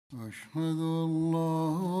أشهد أن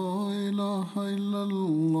لا إله إلا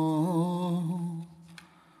الله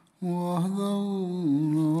وحده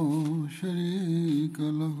لا شريك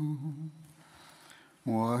له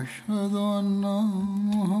وأشهد أن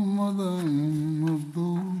محمدا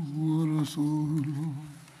عبده ورسوله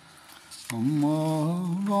أما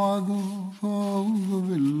بعد فأعوذ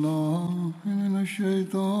بالله من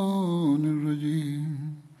الشيطان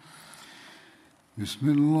الرجيم بسم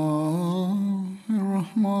الله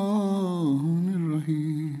الرحمن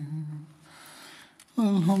الرحيم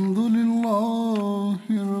الحمد لله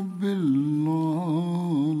رب العالمين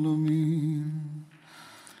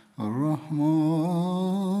الرحمن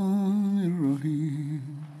الرحيم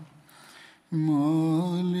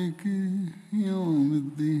مالك يوم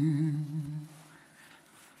الدين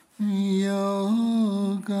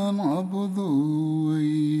إياك نعبد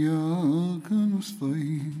وإياك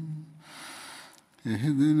نستعين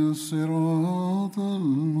اهدنا الصراط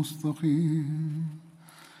المستقيم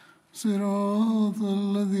صراط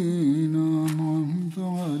الذين أنعمت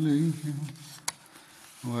عليهم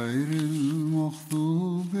غير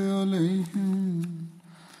المغضوب عليهم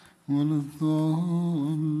ولا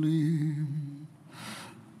الضالين.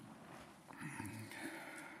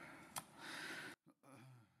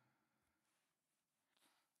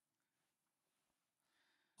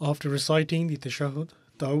 After reciting the Tashahhud,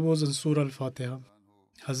 Ta'awuz and Surah Al-Fatiha,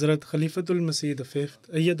 Hazrat Khalifatul Masih V,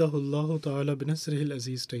 Ayyadahullahu Ta'ala binasrihil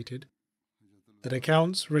Aziz stated that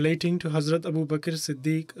accounts relating to Hazrat Abu Bakr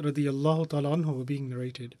Siddiq radiyallahu ta'ala anhu were being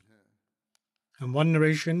narrated. And one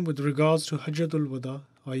narration with regards to Hajjatul Wada,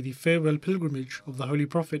 i.e. the farewell pilgrimage of the Holy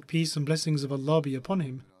Prophet, peace and blessings of Allah be upon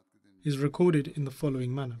him, is recorded in the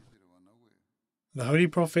following manner. The Holy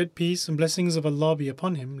Prophet, peace and blessings of Allah be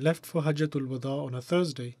upon him, left for Hajjatul Wada on a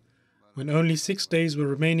Thursday, when only 6 days were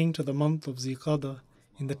remaining to the month of Ziqadah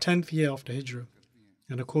in the 10th year after Hijrah.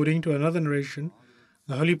 And according to another narration,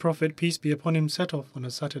 the Holy Prophet, peace be upon him, set off on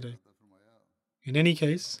a Saturday. In any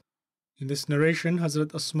case, in this narration,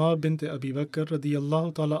 Hazrat Asma bint Abi Bakr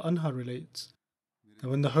radiyallahu ta'ala anha relates that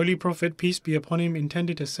when the Holy Prophet, peace be upon him,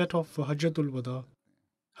 intended to set off for Hajjatul Wada,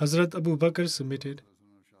 Hazrat Abu Bakr submitted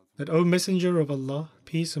that, O Messenger of Allah,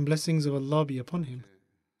 peace and blessings of Allah be upon him,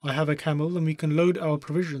 I have a camel and we can load our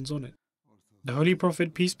provisions on it. The Holy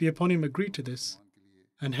Prophet, peace be upon him, agreed to this,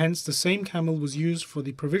 and hence the same camel was used for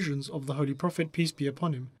the provisions of the Holy Prophet, peace be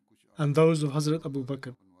upon him, and those of Hazrat Abu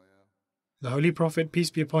Bakr. The Holy Prophet,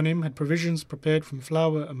 peace be upon him, had provisions prepared from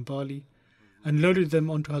flour and barley, and loaded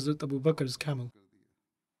them onto Hazrat Abu Bakr's camel.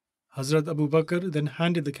 Hazrat Abu Bakr then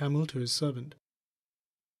handed the camel to his servant.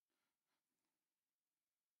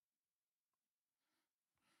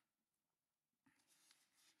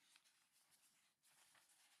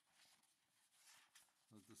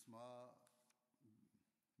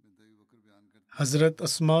 Hazrat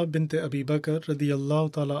Asma bint Abi Bakr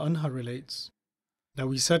radiyallahu ta'ala anha relates that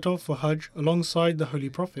we set off for Hajj alongside the Holy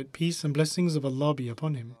Prophet, peace and blessings of Allah be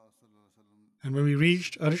upon him. And when we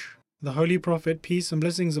reached Arsh, the Holy Prophet, peace and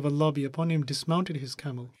blessings of Allah be upon him, dismounted his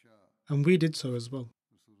camel, and we did so as well.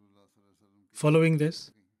 Following this,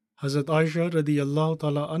 Hazrat Aisha radiyallahu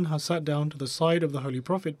ta'ala anha sat down to the side of the Holy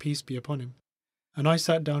Prophet, peace be upon him, and I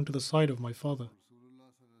sat down to the side of my father.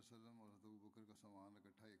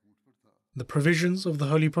 The provisions of the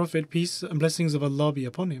Holy Prophet, peace and blessings of Allah be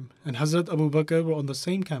upon him, and Hazrat Abu Bakr were on the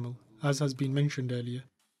same camel, as has been mentioned earlier,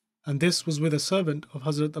 and this was with a servant of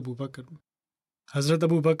Hazrat Abu Bakr. Hazrat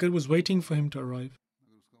Abu Bakr was waiting for him to arrive.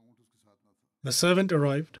 The servant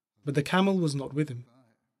arrived, but the camel was not with him.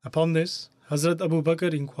 Upon this, Hazrat Abu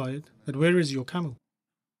Bakr inquired that, where is your camel?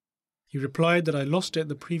 He replied that I lost it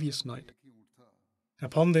the previous night.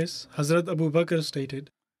 Upon this, Hazrat Abu Bakr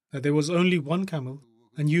stated that there was only one camel,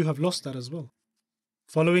 and you have lost that as well.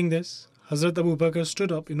 Following this, Hazrat Abu Bakr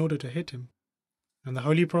stood up in order to hit him, and the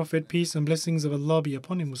Holy Prophet, peace and blessings of Allah be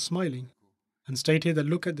upon him, was smiling, and stated that,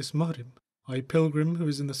 look at this muhrim, i.e. pilgrim who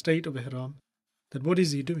is in the state of ihram, that what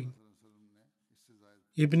is he doing?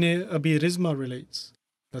 Ibn Abi Rizma relates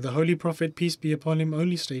that the Holy Prophet, peace be upon him,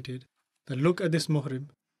 only stated that, look at this muhrim,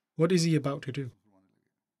 what is he about to do?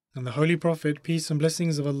 And the Holy Prophet, peace and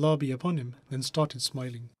blessings of Allah be upon him, then started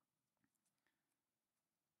smiling.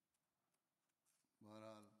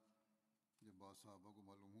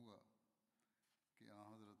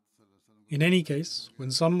 In any case, when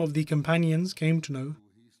some of the companions came to know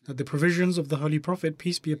that the provisions of the Holy Prophet,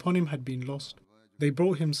 peace be upon him, had been lost, they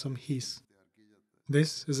brought him some hees.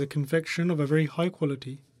 This is a confection of a very high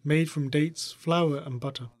quality, made from dates, flour and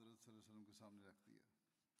butter.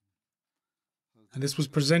 And this was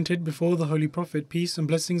presented before the Holy Prophet, peace and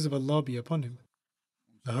blessings of Allah be upon him.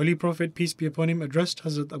 The Holy Prophet, peace be upon him, addressed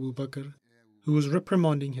Hazrat Abu Bakr who was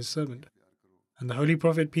reprimanding his servant. And the Holy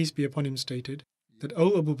Prophet, peace be upon him, stated that,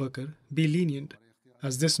 O Abu Bakr, be lenient,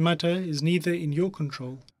 as this matter is neither in your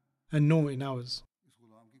control and nor in ours.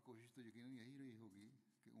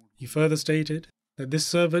 He further stated that this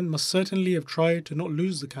servant must certainly have tried to not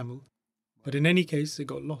lose the camel, but in any case it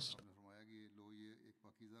got lost.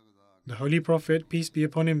 The Holy Prophet, peace be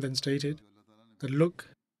upon him, then stated that, look,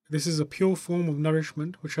 this is a pure form of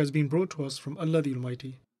nourishment which has been brought to us from Allah the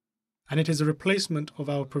Almighty, and it is a replacement of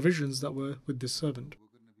our provisions that were with this servant.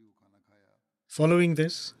 Following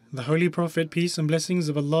this, the Holy Prophet, peace and blessings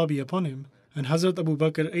of Allah be upon him, and Hazrat Abu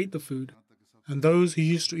Bakr ate the food, and those who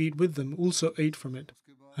used to eat with them also ate from it,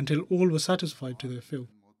 until all were satisfied to their fill.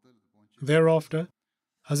 Thereafter,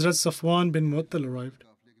 Hazrat Safwan bin Mu'attal arrived,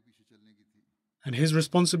 and his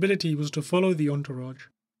responsibility was to follow the entourage,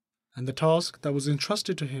 and the task that was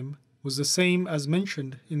entrusted to him was the same as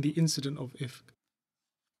mentioned in the incident of Ifk.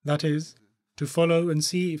 That is, to follow and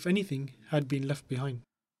see if anything had been left behind.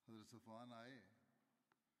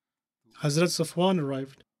 Hazrat Safwan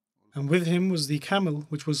arrived, and with him was the camel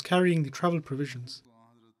which was carrying the travel provisions.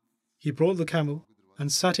 He brought the camel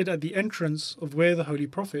and sat it at the entrance of where the Holy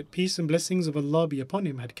Prophet, peace and blessings of Allah be upon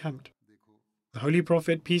him, had camped. The Holy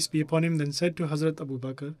Prophet, peace be upon him, then said to Hazrat Abu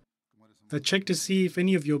Bakr that, check to see if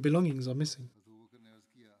any of your belongings are missing.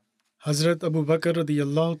 Hazrat Abu Bakr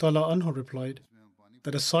radiyallahu ta'ala anhu replied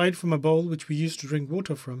that, aside from a bowl which we used to drink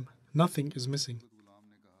water from, nothing is missing.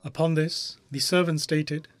 Upon this, the servant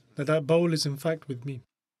stated that that bowl is in fact with me.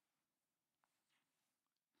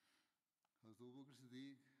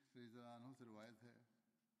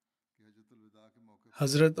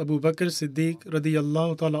 Hazrat Abu Bakr Siddiq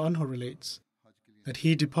radiyallahu ta'ala anhu relates that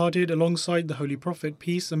he departed alongside the Holy Prophet,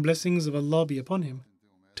 peace and blessings of Allah be upon him,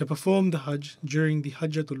 to perform the Hajj during the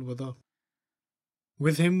Hajjatul Wada.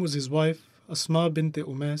 With him was his wife Asma bint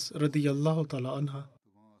Umais radiyallahu ta'ala anha,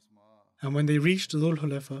 and when they reached Dhul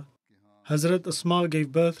Hulayfa, Hazrat Asma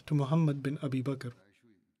gave birth to Muhammad bin Abi Bakr.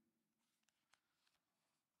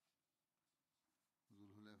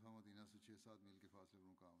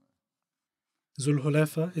 Dhul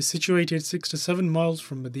Hulayfa is situated 6 to 7 miles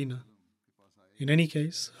from Medina. In any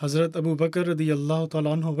case, Hazrat Abu Bakr radiyallahu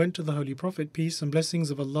ta'ala anhu went to the Holy Prophet, peace and blessings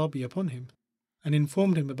of Allah be upon him, and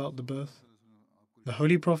informed him about the birth. The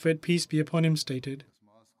Holy Prophet, peace be upon him, stated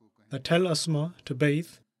that, tell Asma to bathe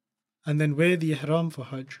and then wear the ihram for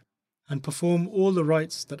Hajj and perform all the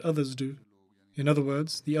rites that others do, in other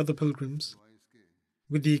words, the other pilgrims,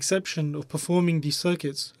 with the exception of performing the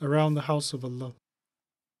circuits around the house of Allah.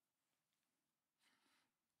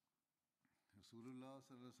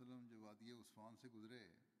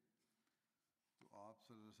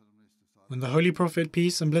 When the Holy Prophet,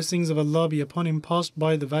 peace and blessings of Allah be upon him, passed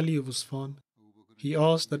by the valley of Usfan, he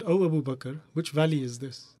asked that, O Abu Bakr, which valley is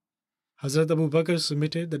this? Hazrat Abu Bakr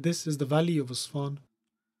submitted that this is the valley of Usfan.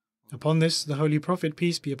 Upon this, the Holy Prophet,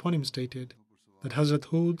 peace be upon him, stated that Hazrat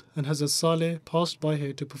Hud and Hazrat Saleh passed by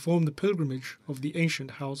here to perform the pilgrimage of the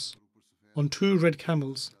ancient house on 2 red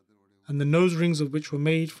camels, and the nose rings of which were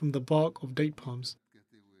made from the bark of date palms,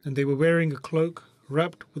 and they were wearing a cloak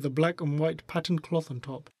wrapped with a black and white patterned cloth on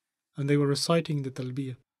top, and they were reciting the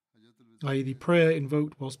talbiyah, i.e. the prayer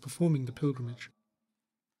invoked whilst performing the pilgrimage.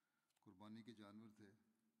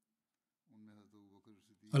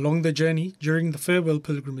 Along the journey, during the farewell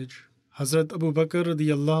pilgrimage, Hazrat Abu Bakr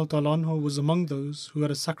radiyallahu ta'ala anhu was among those who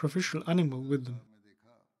had a sacrificial animal with them.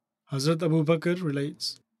 Hazrat Abu Bakr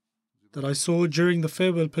relates that, I saw during the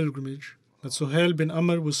farewell pilgrimage that Suhail bin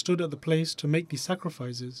Amr was stood at the place to make the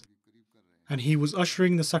sacrifices, and he was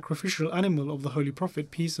ushering the sacrificial animal of the Holy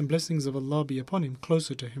Prophet, peace and blessings of Allah be upon him,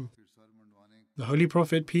 closer to him. The Holy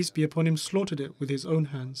Prophet, peace be upon him, slaughtered it with his own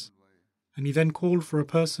hands, and he then called for a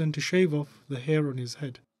person to shave off the hair on his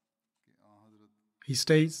head. He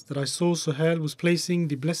states that, I saw Suhail was placing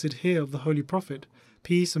the blessed hair of the Holy Prophet,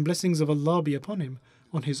 peace and blessings of Allah be upon him,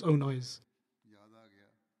 on his own eyes.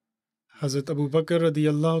 Hazrat Abu Bakr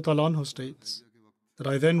radiyallahu ta'ala anhu states that,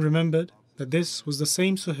 I then remembered that this was the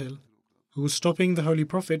same Suhail who was stopping the Holy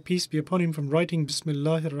Prophet, peace be upon him, from writing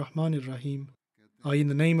Bismillahir Rahmanir Rahim, i.e. in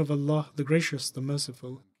the name of Allah, the Gracious, the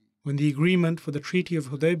Merciful, when the agreement for the Treaty of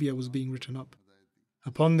Hudaybiyah was being written up.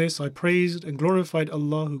 Upon this, I praised and glorified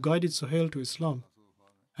Allah who guided Suhail to Islam,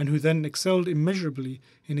 and who then excelled immeasurably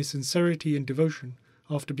in his sincerity and devotion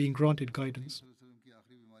after being granted guidance.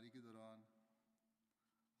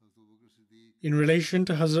 In relation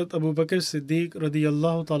to Hazrat Abu Bakr Siddiq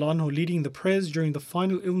radiyallahu ta'ala anhu leading the prayers during the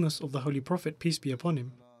final illness of the Holy Prophet, peace be upon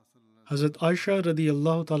him, Hazrat Aisha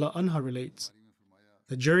radiyallahu ta'ala anha relates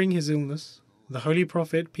that during his illness, the Holy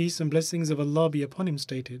Prophet, peace and blessings of Allah be upon him,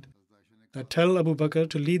 stated that tell Abu Bakr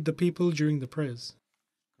to lead the people during the prayers.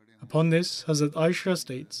 Upon this, Hazrat Aisha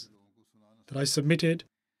states that I submitted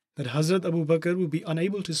that Hazrat Abu Bakr will be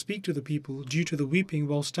unable to speak to the people due to the weeping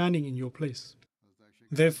while standing in your place.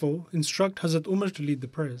 Therefore, instruct Hazrat Umar to lead the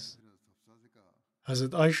prayers. Hazrat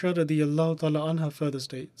Aisha radiyallahu ta'ala anha further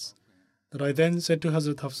states that I then said to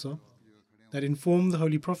Hazrat Hafsa that inform the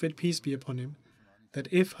Holy Prophet, peace be upon him, that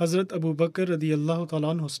if Hazrat Abu Bakr radiyallahu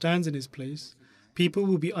ta'ala anhu stands in his place, people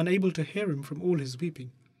will be unable to hear him from all his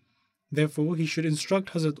weeping. Therefore, he should instruct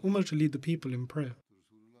Hazrat Umar to lead the people in prayer.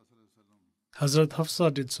 Hazrat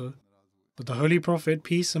Hafsa did so, but the Holy Prophet,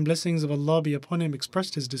 peace and blessings of Allah be upon him,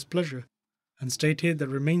 expressed his displeasure and stated that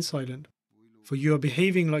remain silent, for you are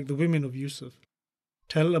behaving like the women of Yusuf.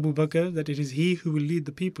 Tell Abu Bakr that it is he who will lead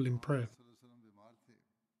the people in prayer.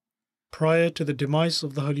 Prior to the demise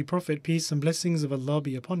of the Holy Prophet, peace and blessings of Allah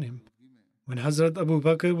be upon him, when Hazrat Abu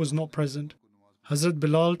Bakr was not present, Hazrat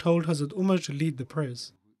Bilal told Hazrat Umar to lead the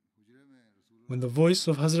prayers. When the voice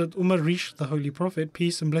of Hazrat Umar reached the Holy Prophet,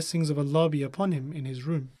 peace and blessings of Allah be upon him, in his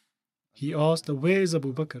room, he asked that where is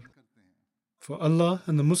Abu Bakr? For Allah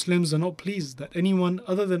and the Muslims are not pleased that anyone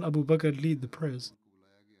other than Abu Bakr lead the prayers.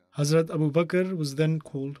 Hazrat Abu Bakr was then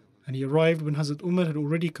called, and he arrived when Hazrat Umar had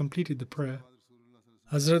already completed the prayer.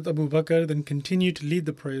 Hazrat Abu Bakr then continued to lead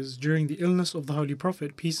the prayers during the illness of the Holy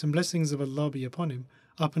Prophet, peace and blessings of Allah be upon him,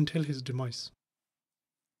 up until his demise.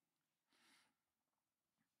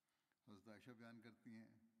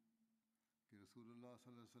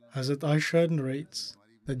 Hazrat Aisha narrates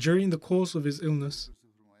that during the course of his illness,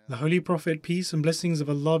 the Holy Prophet, peace and blessings of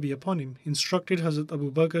Allah be upon him, instructed Hazrat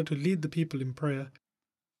Abu Bakr to lead the people in prayer,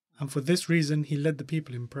 and for this reason he led the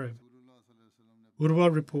people in prayer.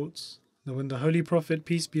 Urwa reports that when the Holy Prophet,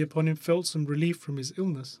 peace be upon him, felt some relief from his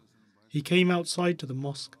illness, he came outside to the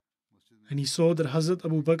mosque, and he saw that Hazrat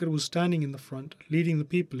Abu Bakr was standing in the front, leading the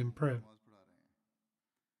people in prayer.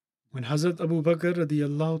 When Hazrat Abu Bakr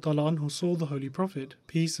radiyallahu ta'ala anhu saw the Holy Prophet,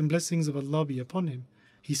 peace and blessings of Allah be upon him,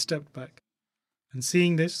 he stepped back. And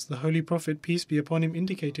seeing this, the Holy Prophet, peace be upon him,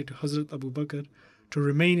 indicated to Hazrat Abu Bakr to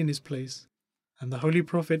remain in his place, and the Holy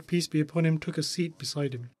Prophet, peace be upon him, took a seat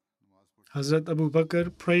beside him. Hazrat Abu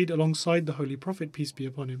Bakr prayed alongside the Holy Prophet, peace be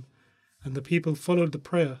upon him, and the people followed the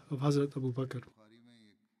prayer of Hazrat Abu Bakr.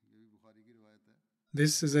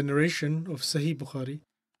 This is a narration of Sahih Bukhari,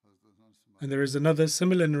 and there is another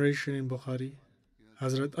similar narration in Bukhari.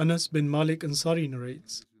 Hazrat Anas bin Malik Ansari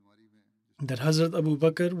narrates that Hazrat Abu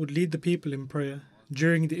Bakr would lead the people in prayer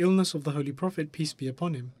during the illness of the Holy Prophet, peace be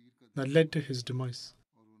upon him, that led to his demise.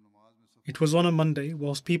 It was on a Monday,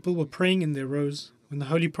 whilst people were praying in their rows, when the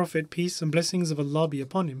Holy Prophet, peace and blessings of Allah be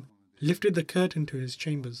upon him, lifted the curtain to his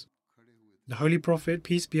chambers. The Holy Prophet,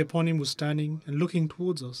 peace be upon him, was standing and looking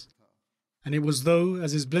towards us, and it was though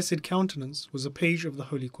as his blessed countenance was a page of the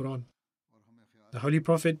Holy Quran. The Holy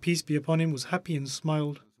Prophet, peace be upon him, was happy and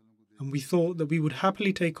smiled, and we thought that we would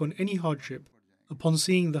happily take on any hardship upon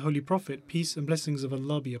seeing the Holy Prophet, peace and blessings of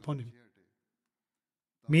Allah be upon him.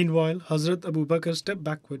 Meanwhile, Hazrat Abu Bakr stepped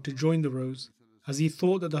backward to join the rows, as he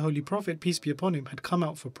thought that the Holy Prophet, peace be upon him, had come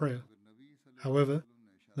out for prayer. However,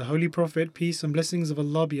 the Holy Prophet, peace and blessings of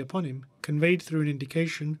Allah be upon him, conveyed through an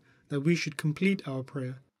indication that we should complete our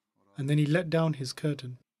prayer, and then he let down his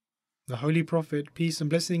curtain. The Holy Prophet, peace and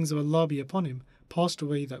blessings of Allah be upon him, passed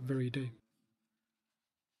away that very day.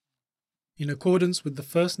 In accordance with the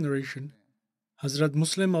first narration, Hazrat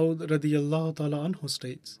Muslim Maud radiyallahu ta'ala anhu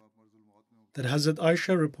states that Hazrat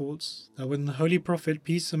Aisha reports that when the Holy Prophet,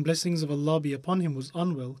 peace and blessings of Allah be upon him, was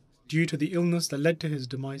unwell due to the illness that led to his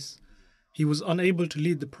demise, he was unable to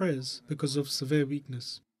lead the prayers because of severe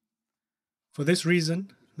weakness. For this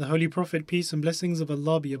reason, the Holy Prophet, peace and blessings of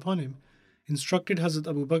Allah be upon him, instructed Hazrat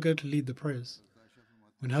Abu Bakr to lead the prayers.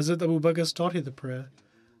 When Hazrat Abu Bakr started the prayer,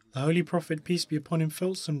 the Holy Prophet, peace be upon him,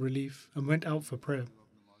 felt some relief and went out for prayer.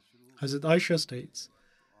 Hazrat Aisha states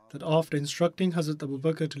that after instructing Hazrat Abu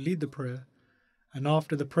Bakr to lead the prayer, and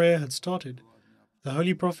after the prayer had started, the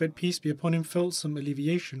Holy Prophet, peace be upon him, felt some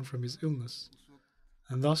alleviation from his illness.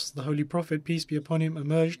 And thus the Holy Prophet, peace be upon him,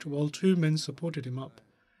 emerged while two men supported him up.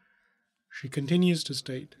 She continues to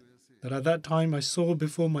state that at that time I saw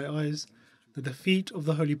before my eyes that the feet of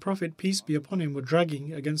the Holy Prophet, peace be upon him, were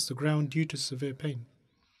dragging against the ground due to severe pain.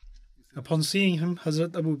 Upon seeing him,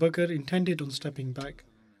 Hazrat Abu Bakr intended on stepping back,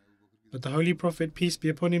 but the Holy Prophet, peace be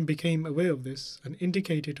upon him, became aware of this and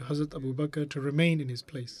indicated to Hazrat Abu Bakr to remain in his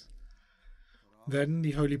place. Then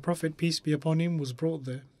the Holy Prophet, peace be upon him, was brought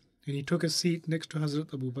there, and he took a seat next to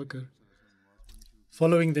Hazrat Abu Bakr.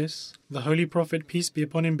 Following this, the Holy Prophet, peace be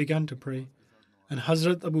upon him, began to pray, and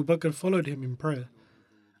Hazrat Abu Bakr followed him in prayer,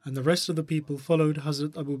 and the rest of the people followed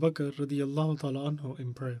Hazrat Abu Bakr radiyallahu ta'ala anhu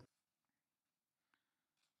in prayer.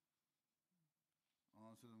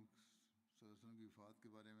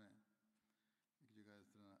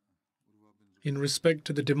 In respect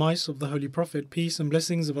to the demise of the Holy Prophet, peace and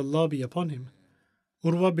blessings of Allah be upon him,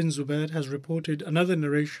 Urwa bin Zubair has reported another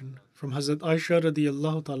narration from Hazrat Aisha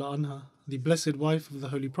radiyallahu ta'ala anha, the blessed wife of the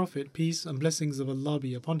Holy Prophet, peace and blessings of Allah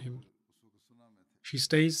be upon him. She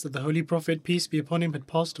states that the Holy Prophet, peace be upon him, had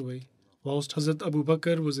passed away, whilst Hazrat Abu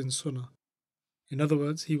Bakr was in Sunnah. In other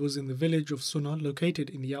words, he was in the village of Sunnah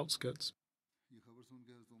located in the outskirts.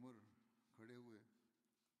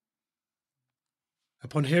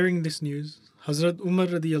 Upon hearing this news, Hazrat Umar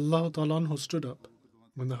radiyallahu ta'ala anhu stood up.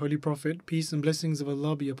 When the Holy Prophet, peace and blessings of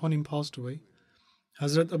Allah be upon him, passed away,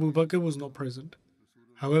 Hazrat Abu Bakr was not present.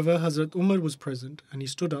 However, Hazrat Umar was present, and he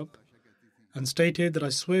stood up and stated that I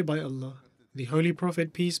swear by Allah, the Holy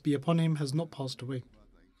Prophet, peace be upon him, has not passed away.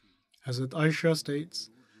 Hazrat Aisha states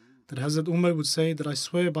that Hazrat Umar would say that I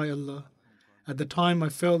swear by Allah, at the time I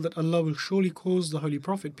felt that Allah will surely cause the Holy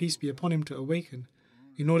Prophet, peace be upon him, to awaken,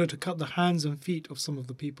 in order to cut the hands and feet of some of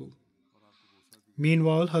the people.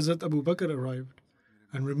 Meanwhile, Hazrat Abu Bakr arrived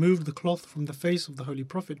and removed the cloth from the face of the Holy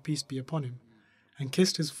Prophet, peace be upon him, and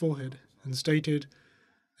kissed his forehead and stated,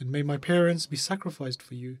 "And may my parents be sacrificed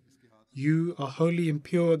for you. You are holy and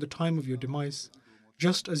pure at the time of your demise,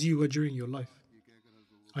 just as you were during your life.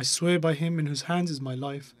 I swear by him in whose hands is my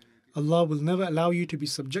life, Allah will never allow you to be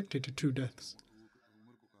subjected to two deaths."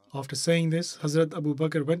 After saying this, Hazrat Abu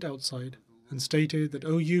Bakr went outside and stated that,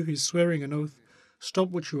 "O you who is swearing an oath, stop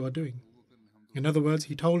what you are doing." In other words,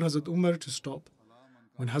 he told Hazrat Umar to stop.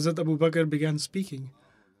 When Hazrat Abu Bakr began speaking,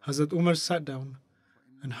 Hazrat Umar sat down,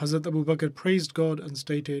 and Hazrat Abu Bakr praised God and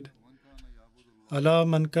stated, "Ala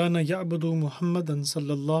man kana ya'budu Muhammadan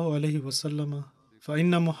sallallahu alayhi wa sallam, fa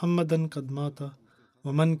inna Muhammadan qad mata,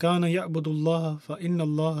 wa man kana ya'budu Allah, fa inna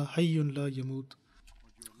Allah hayyun la yamut."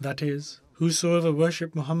 That is, whosoever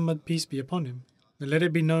worship Muhammad, peace be upon him, then let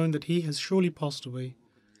it be known that he has surely passed away.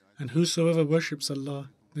 And whosoever worships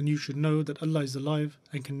Allah, then you should know that Allah is alive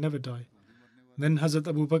and can never die. Then Hazrat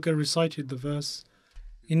Abu Bakr recited the verse,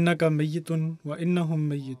 "Innaka mayyitun wa innahum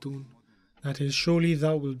mayyitun." That is, surely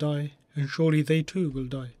thou will die, and surely they too will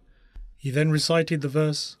die. He then recited the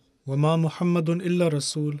verse, وَمَا مُحَمَّدٌ إِلَّا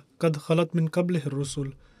رَسُولٌ قَدْ خَلَتْ مِنْ قَبْلِهِ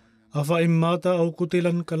الرُّسُلُ أَفَإِن مَّاتَ أَوْ قُتِلَ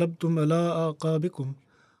انقَلَبْتُمْ عَلَىٰ أَعْقَابِكُمْ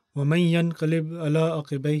وَمَن يَنقَلِبْ عَلَىٰ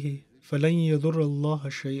عَقِبَيْهِ فَلَن يَضُرَّ اللَّهَ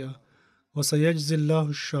شَيْئًا وَسَيَجْزِي اللَّهُ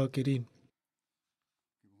الشَّاكِرِينَ.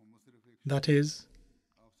 That is,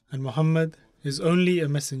 and Muhammad is only a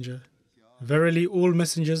messenger. Verily all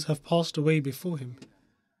messengers have passed away before him.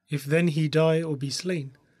 If then he die or be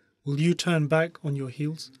slain, will you turn back on your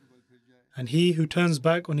heels? And he who turns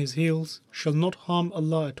back on his heels shall not harm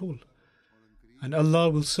Allah at all. And Allah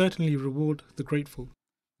will certainly reward the grateful.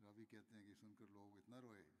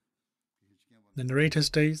 The narrator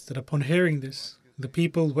states that upon hearing this, the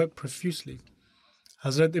people wept profusely.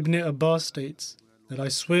 Hazrat Ibn Abbas states that I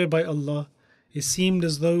swear by Allah, it seemed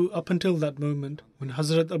as though up until that moment when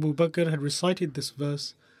Hazrat Abu Bakr had recited this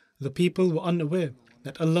verse, the people were unaware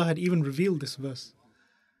that Allah had even revealed this verse.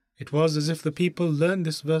 It was as if the people learned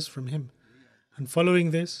this verse from him, and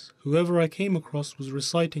following this, whoever I came across was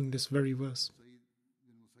reciting this very verse.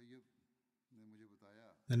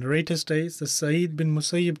 The narrator states that Sa'id bin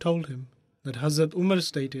Musayyib told him that Hazrat Umar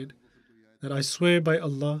stated that I swear by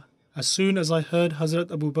Allah, as soon as I heard Hazrat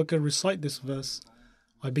Abu Bakr recite this verse,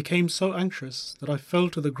 I became so anxious that I fell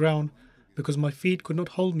to the ground because my feet could not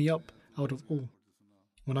hold me up out of awe.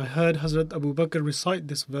 When I heard Hazrat Abu Bakr recite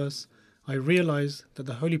this verse, I realized that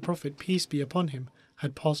the Holy Prophet, peace be upon him,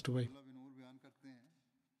 had passed away.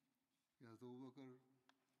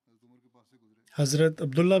 Hazrat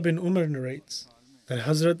Abdullah bin Umar narrates that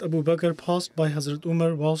Hazrat Abu Bakr passed by Hazrat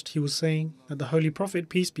Umar whilst he was saying that the Holy Prophet,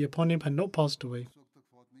 peace be upon him, had not passed away,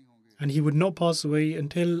 and he would not pass away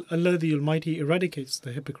until Allah the Almighty eradicates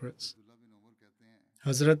the hypocrites.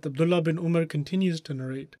 Hazrat Abdullah bin Umar continues to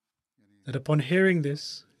narrate that upon hearing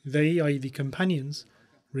this, they, i.e. the companions,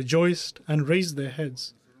 rejoiced and raised their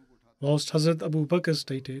heads, whilst Hazrat Abu Bakr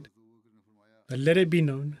stated that let it be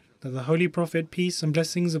known that the Holy Prophet, peace and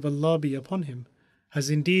blessings of Allah be upon him, has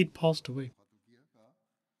indeed passed away.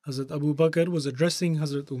 Hazrat Abu Bakr was addressing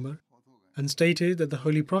Hazrat Umar and stated that the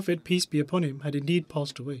Holy Prophet, peace be upon him, had indeed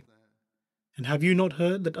passed away. And have you not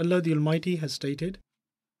heard that Allah the Almighty has stated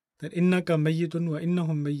that innaka mayyitun wa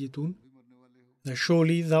innahum mayyitun, that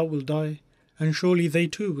surely thou will die and surely they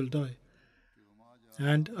too will die.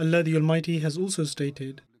 And Allah the Almighty has also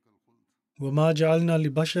stated وَمَا جَعَلْنَا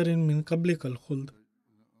لِبَشَرٍ مِّن قَبْلِكَ الْخُلْدِ,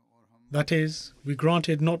 that is, we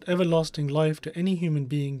granted not everlasting life to any human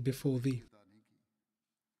being before thee.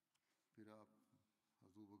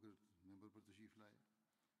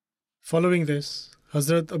 Following this,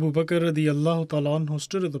 Hazrat Abu Bakr radiyallahu ta'ala anhu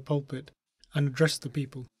stood at the pulpit and addressed the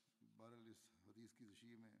people.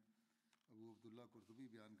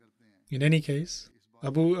 In any case,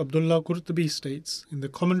 Abu Abdullah Qurtubi states in the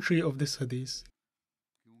commentary of this hadith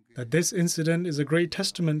that this incident is a great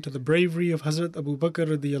testament to the bravery of Hazrat Abu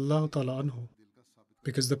Bakr radiyallahu ta'ala anhu,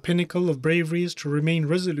 because the pinnacle of bravery is to remain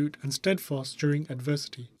resolute and steadfast during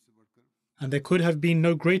adversity. And there could have been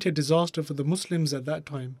no greater disaster for the Muslims at that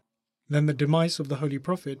time than the demise of the Holy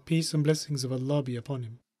Prophet, peace and blessings of Allah be upon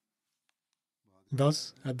him.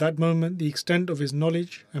 Thus, at that moment, the extent of his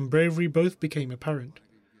knowledge and bravery both became apparent.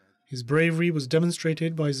 His bravery was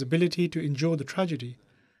demonstrated by his ability to endure the tragedy,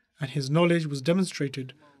 and his knowledge was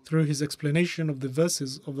demonstrated through his explanation of the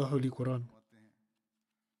verses of the Holy Quran.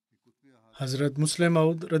 Hazrat Muslim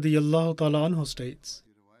Maud radiyallahu ta'ala anhu states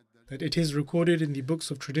that it is recorded in the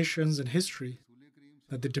books of traditions and history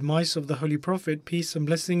that the demise of the Holy Prophet, peace and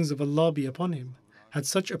blessings of Allah be upon him, had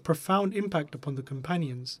such a profound impact upon the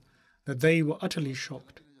companions that they were utterly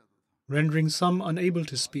shocked, rendering some unable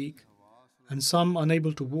to speak, and some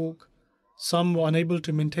unable to walk. Some were unable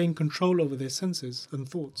to maintain control over their senses and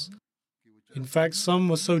thoughts. In fact, some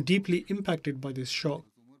were so deeply impacted by this shock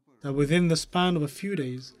that within the span of a few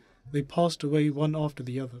days, they passed away one after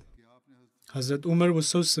the other. Hazrat Umar was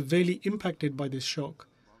so severely impacted by this shock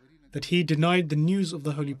that he denied the news of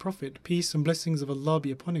the Holy Prophet, peace and blessings of Allah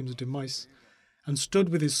be upon him's demise, and stood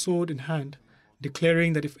with his sword in hand,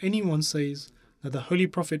 declaring that if anyone says that the Holy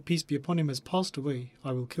Prophet, peace be upon him, has passed away,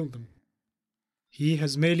 I will kill them. He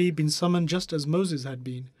has merely been summoned just as Moses had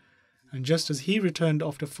been, and just as he returned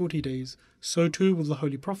after 40 days, so too will the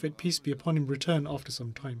Holy Prophet, peace be upon him, return after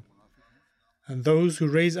some time. And those who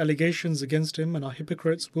raise allegations against him and are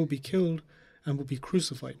hypocrites will be killed and will be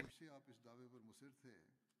crucified.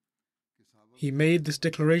 He made this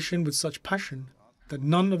declaration with such passion that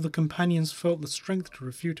none of the companions felt the strength to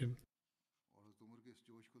refute him.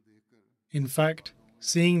 In fact,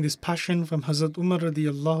 seeing this passion from Hazrat Umar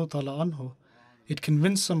radiyallahu ta'ala anhu, it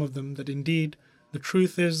convinced some of them that indeed the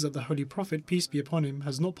truth is that the Holy Prophet, peace be upon him,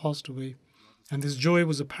 has not passed away, and this joy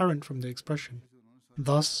was apparent from their expression.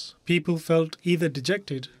 Thus, people felt either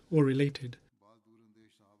dejected or elated.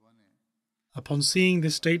 Upon seeing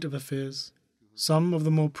this state of affairs, some of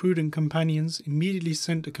the more prudent companions immediately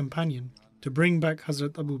sent a companion to bring back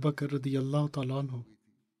Hazrat Abu Bakr radiyallahu ta'ala anhu.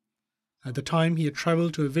 At the time, he had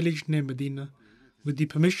travelled to a village near Medina with the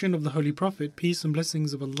permission of the Holy Prophet, peace and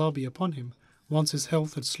blessings of Allah be upon him, once his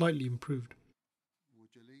health had slightly improved.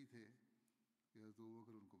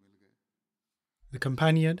 The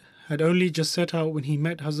companion had only just set out when he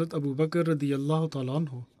met Hazrat Abu Bakr radiyallahu ta'ala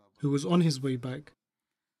anhu, who was on his way back,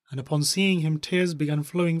 and upon seeing him, tears began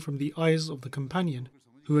flowing from the eyes of the companion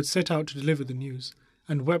who had set out to deliver the news,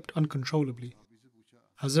 and wept uncontrollably.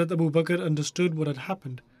 Hazrat Abu Bakr understood what had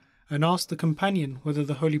happened and asked the companion whether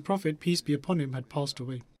the Holy Prophet, peace be upon him, had passed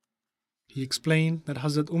away. He explained that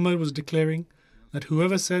Hazrat Umar was declaring that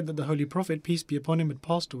whoever said that the Holy Prophet, peace be upon him, had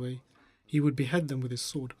passed away, he would behead them with his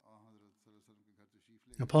sword.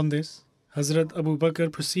 Upon this, Hazrat Abu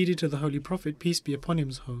Bakr proceeded to the Holy Prophet, peace be upon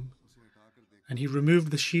him's home, and he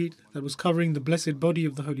removed the sheet that was covering the blessed body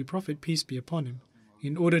of the Holy Prophet, peace be upon him,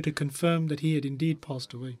 in order to confirm that he had indeed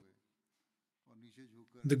passed away.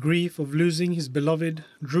 The grief of losing his beloved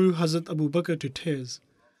drew Hazrat Abu Bakr to tears,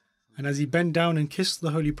 and as he bent down and kissed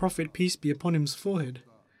the Holy Prophet, peace be upon him's forehead,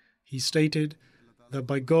 he stated that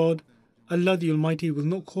by God, Allah the Almighty will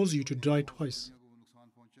not cause you to die twice.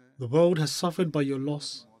 The world has suffered by your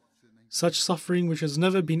loss, such suffering which has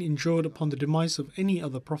never been endured upon the demise of any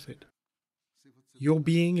other prophet. Your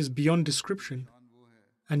being is beyond description,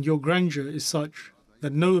 and your grandeur is such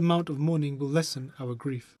that no amount of mourning will lessen our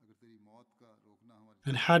grief.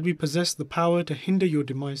 And had we possessed the power to hinder your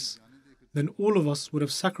demise, then all of us would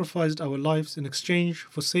have sacrificed our lives in exchange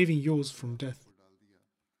for saving yours from death.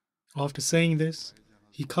 After saying this,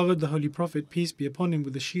 he covered the Holy Prophet, peace be upon him,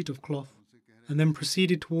 with a sheet of cloth, and then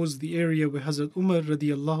proceeded towards the area where Hazrat Umar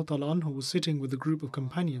radiyallahu ta'ala anhu was sitting with a group of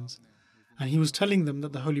companions, and he was telling them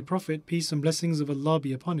that the Holy Prophet, peace and blessings of Allah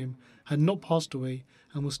be upon him, had not passed away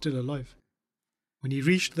and was still alive. When he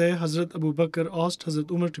reached there, Hazrat Abu Bakr asked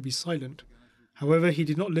Hazrat Umar to be silent. However, he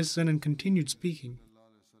did not listen and continued speaking.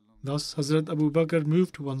 Thus, Hazrat Abu Bakr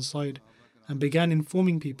moved to one side and began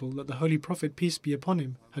informing people that the Holy Prophet, peace be upon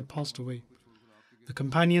him, had passed away. The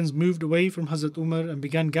companions moved away from Hazrat Umar and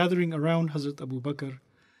began gathering around Hazrat Abu Bakr.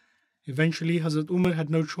 Eventually, Hazrat Umar had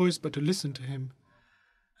no choice but to listen to him.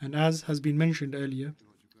 And as has been mentioned earlier,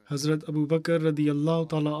 Hazrat Abu Bakr radiyallahu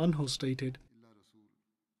ta'ala anhu stated,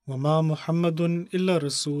 وَمَا مُحَمَّدٌ إِلَّا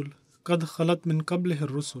رَسُولٌ قَدْ خَلَتْ مِنْ قَبْلِهِ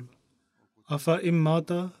الرُّسُلُ أَفَإِن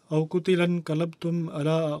مَّاتَ أَوْ قُتِلَ انقلبتم على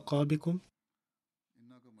أعقابكم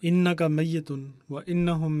إنك ميت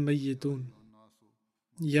وإنهم ميتون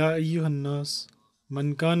يا أيها الناس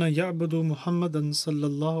من كان يعبد محمدا صلى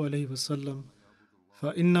الله عليه وسلم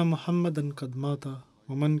فإن محمدا قد مات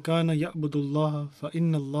ومن كان يعبد الله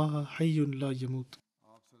فإن الله حي لا يموت.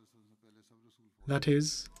 That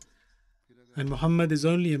is, and Muhammad is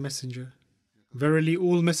only a messenger. Verily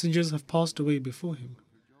all messengers have passed away before him.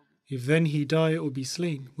 If then he die or be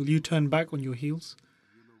slain, will you turn back on your heels?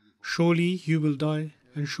 Surely you will die,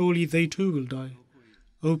 and surely they too will die.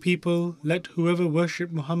 O people, let whoever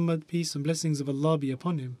worship Muhammad, peace and blessings of Allah be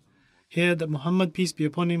upon him, hear that Muhammad, peace be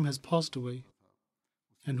upon him, has passed away.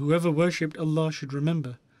 And whoever worshipped Allah should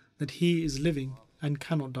remember that he is living and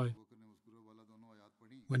cannot die.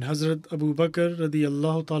 When Hazrat Abu Bakr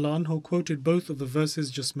radiyallahu ta'ala anhu quoted both of the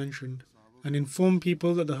verses just mentioned and informed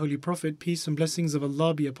people that the Holy Prophet, peace and blessings of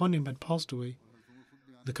Allah be upon him, had passed away,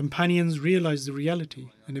 the companions realized the reality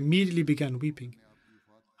and immediately began weeping.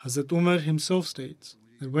 Hazrat Umar himself states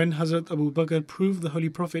that when Hazrat Abu Bakr proved the Holy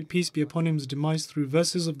Prophet, peace be upon him's demise through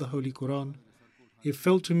verses of the Holy Quran, it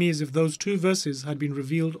felt to me as if those two verses had been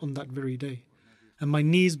revealed on that very day, and my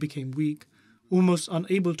knees became weak, almost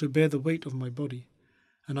unable to bear the weight of my body,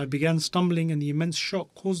 and I began stumbling, and the immense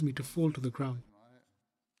shock caused me to fall to the ground.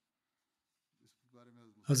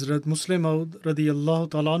 Hazrat Muslim Maud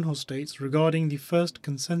radiyallahu ta'ala anhu states regarding the first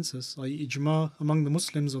consensus, i.e. ijma, among the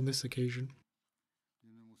Muslims on this occasion,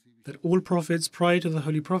 that all prophets prior to the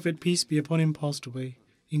Holy Prophet, peace be upon him, passed away,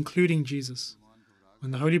 including Jesus.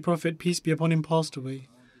 When the Holy Prophet, peace be upon him, passed away,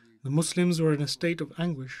 the Muslims were in a state of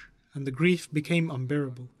anguish, and the grief became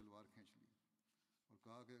unbearable.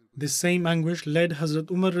 This same anguish led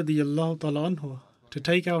Hazrat Umar radiyallahu ta'ala anhu to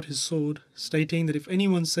take out his sword, stating that if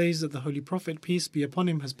anyone says that the Holy Prophet, peace be upon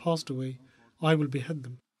him, has passed away, I will behead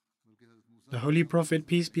them. The Holy Prophet,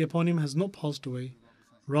 peace be upon him, has not passed away.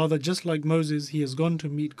 Rather, just like Moses, he has gone to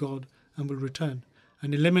meet God and will return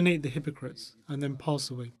and eliminate the hypocrites and then pass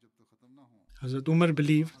away. Hazrat Umar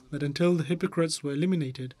believed that until the hypocrites were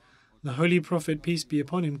eliminated, the Holy Prophet, peace be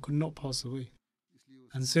upon him, could not pass away.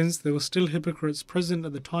 And since there were still hypocrites present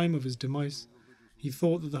at the time of his demise, he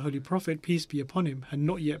thought that the Holy Prophet, peace be upon him, had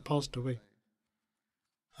not yet passed away.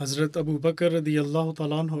 Hazrat Abu Bakr radiyallahu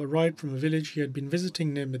ta'ala anhu arrived from a village he had been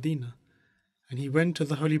visiting near Medina, and he went to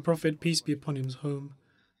the Holy Prophet, peace be upon him's home,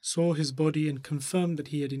 saw his body and confirmed that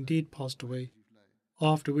he had indeed passed away,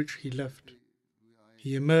 after which he left.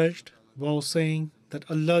 He emerged while saying that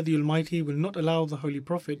Allah the Almighty will not allow the Holy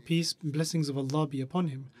Prophet, peace and blessings of Allah be upon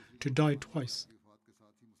him, to die twice,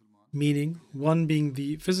 meaning one being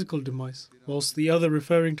the physical demise, whilst the other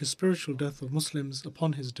referring to spiritual death of Muslims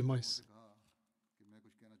upon his demise.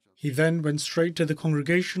 He then went straight to the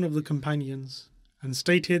congregation of the companions and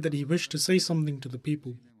stated that he wished to say something to the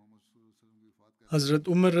people. Hazrat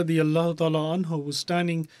Umar radiyallahu ta'ala anhu was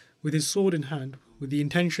standing with his sword in hand, with the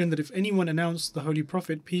intention that if anyone announced the Holy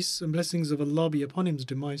Prophet, peace and blessings of Allah be upon him's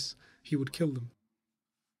demise, he would kill them.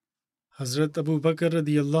 Hazrat Abu Bakr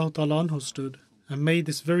radiyallahu ta'ala anhu stood and made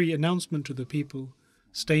this very announcement to the people,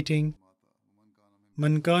 stating,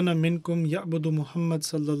 Man kana minkum ya'budu Muhammad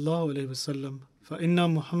sallallahu alayhi wasallam, fa inna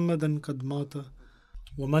Muhammadan qad mata,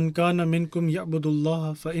 wa man kana minkum ya'budu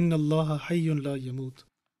Allah, fa inna Allah hayyun la yamut.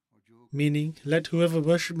 Meaning, let whoever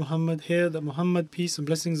worship Muhammad hear that Muhammad, peace and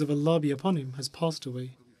blessings of Allah be upon him, has passed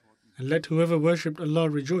away, and let whoever worshipped Allah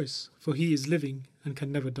rejoice, for he is living and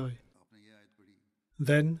can never die.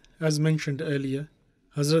 Then, as mentioned earlier,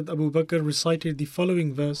 Hazrat Abu Bakr recited the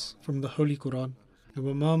following verse from the Holy Quran,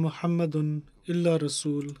 وَمَا مُحَمَّدٌ إِلَّا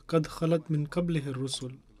رَسُولٌ قَدْ خَلَتْ مِنْ قَبْلِهِ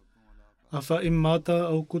الرُّسُلُ أَفَإِن مَّاتَ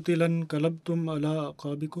أَوْ قُتِلَ انقلبتم عَلَى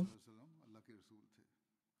أَعْقَابِكُمْ.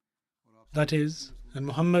 That is, and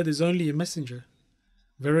Muhammad is only a messenger.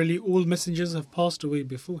 Verily all messengers have passed away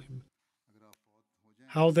before him.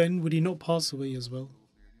 How then would he not pass away as well?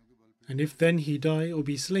 And if then he die or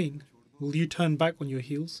be slain, will you turn back on your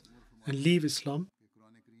heels and leave Islam?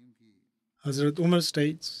 Hazrat Umar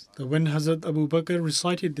states that when Hazrat Abu Bakr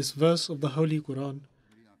recited this verse of the Holy Quran,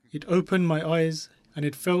 it opened my eyes and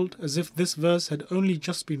it felt as if this verse had only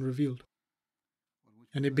just been revealed.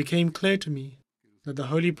 And it became clear to me that the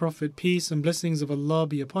Holy Prophet, peace and blessings of Allah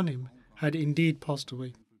be upon him, had indeed passed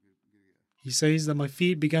away. He says that my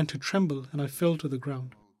feet began to tremble and I fell to the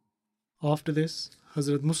ground. After this,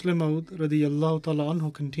 Hazrat Muslim Maud radiyallahu ta'ala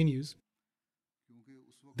anhu continues,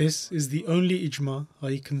 this is the only ijma,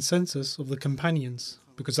 i.e. consensus of the companions,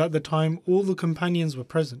 because at the time all the companions were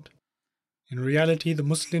present. In reality, the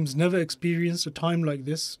Muslims never experienced a time like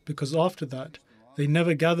this because after that, they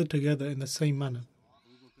never gathered together in the same manner.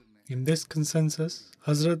 In this consensus,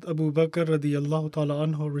 Hazrat Abu Bakr radiyallahu ta'ala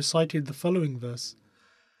anhu recited the following verse,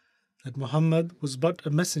 that Muhammad was but a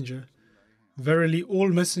messenger. Verily all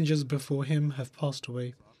messengers before him have passed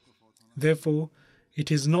away. Therefore,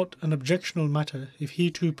 it is not an objectionable matter if he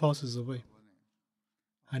too passes away.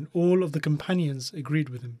 And all of the companions agreed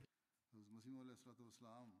with him.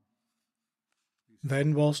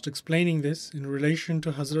 Then, whilst explaining this in relation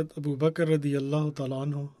to Hazrat Abu Bakr radiyallahu ta'ala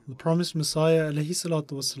anhu, the promised Messiah alayhi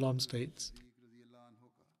salatu wasalam states,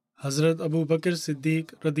 Hazrat Abu Bakr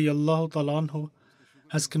Siddiq radiyallahu ta'ala anhu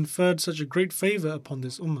has conferred such a great favor upon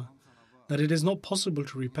this ummah that it is not possible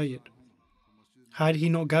to repay it. Had he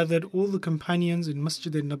not gathered all the companions in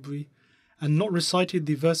Masjid al-Nabwi and not recited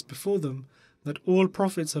the verse before them that all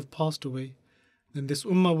prophets have passed away, then this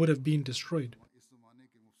ummah would have been destroyed.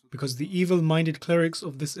 Because the evil-minded clerics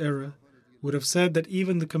of this era would have said that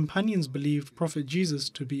even the companions believed Prophet Jesus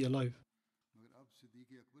to be alive.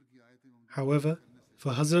 However,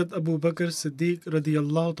 for Hazrat Abu Bakr Siddiq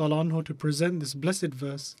radiyallahu ta'ala anhu to present this blessed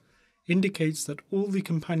verse indicates that all the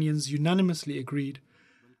companions unanimously agreed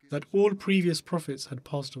that all previous prophets had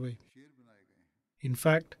passed away. In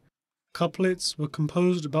fact, couplets were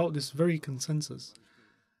composed about this very consensus.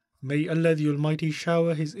 May Allah the Almighty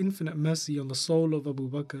shower His infinite mercy on the soul of Abu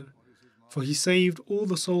Bakr, for he saved all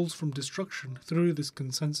the souls from destruction through this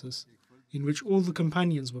consensus, in which all the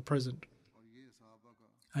companions were present.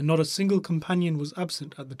 And not a single companion was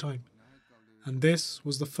absent at the time. And this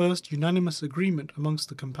was the first unanimous agreement amongst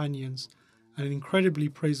the companions, and an incredibly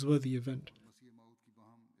praiseworthy event.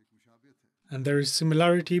 And there is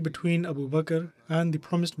similarity between Abu Bakr and the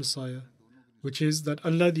promised Messiah, which is that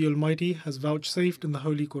Allah the Almighty has vouchsafed in the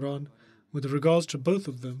Holy Quran with regards to both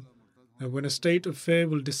of them, that when a state of fear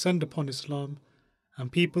will descend upon Islam,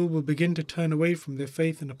 and people will begin to turn away from their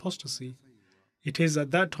faith in apostasy, it is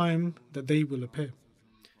at that time that they will appear.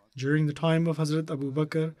 During the time of Hazrat Abu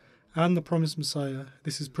Bakr and the promised Messiah,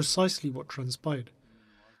 this is precisely what transpired.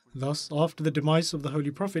 Thus, after the demise of the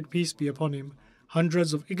Holy Prophet, peace be upon him,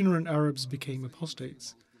 hundreds of ignorant Arabs became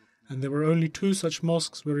apostates, and there were only 2 such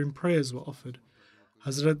mosques wherein prayers were offered.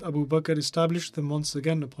 Hazrat Abu Bakr established them once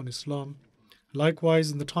again upon Islam. Likewise,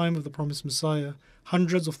 in the time of the promised Messiah,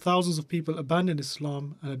 hundreds of thousands of people abandoned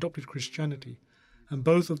Islam and adopted Christianity, and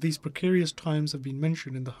both of these precarious times have been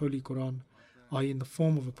mentioned in the Holy Quran, i.e. in the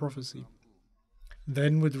form of a prophecy.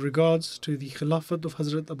 Then, with regards to the Khilafat of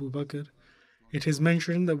Hazrat Abu Bakr, it is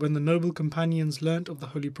mentioned that when the noble companions learnt of the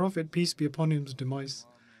Holy Prophet, peace be upon him's demise,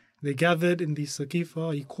 they gathered in the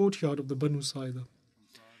Saqifa, a courtyard of the Banu Sa'idah.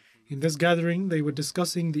 In this gathering, they were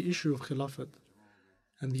discussing the issue of Khilafat,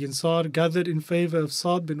 and the Ansar gathered in favor of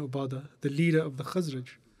Sa'd bin Ubadah, the leader of the Khazraj.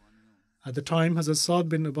 At the time, Hazrat Sa'd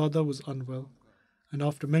bin Ubadah was unwell, and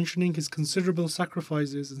after mentioning his considerable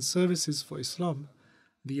sacrifices and services for Islam,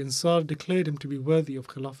 the Ansar declared him to be worthy of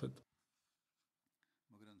Khilafat.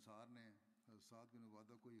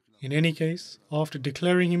 In any case, after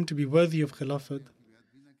declaring him to be worthy of Khilafat,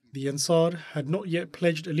 the Ansar had not yet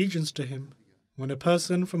pledged allegiance to him when a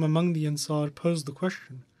person from among the Ansar posed the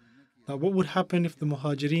question that what would happen if the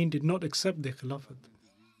Muhajirin did not accept their Khilafat.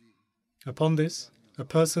 Upon this, a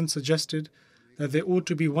person suggested that there ought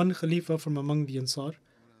to be one Khalifa from among the Ansar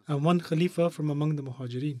and one Khalifa from among the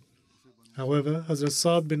Muhajirin. However, Hazrat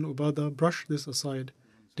Sa'd bin Ubadah brushed this aside,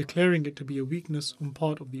 declaring it to be a weakness on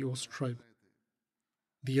part of the Aus tribe.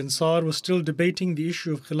 The Ansar were still debating the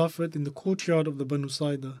issue of Khilafat in the courtyard of the Banu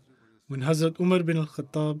Sa'idah when Hazrat Umar bin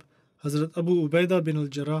al-Khattab, Hazrat Abu Ubaidah bin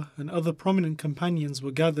al-Jarrah and other prominent companions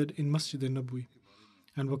were gathered in Masjid al-Nabwi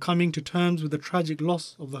and were coming to terms with the tragic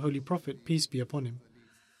loss of the Holy Prophet, peace be upon him.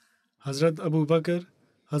 Hazrat Abu Bakr,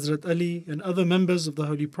 Hazrat Ali and other members of the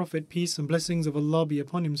Holy Prophet, peace and blessings of Allah be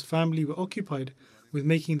upon him's family were occupied with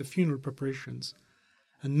making the funeral preparations,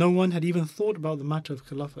 and no one had even thought about the matter of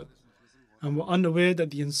Khilafat, and were unaware that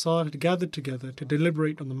the Ansar had gathered together to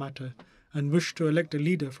deliberate on the matter and wished to elect a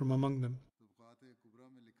leader from among them.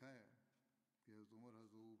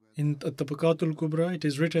 In At-Tabaqatul Kubra, it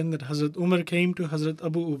is written that Hazrat Umar came to Hazrat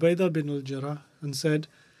Abu Ubaidah bin al-Jarrah and said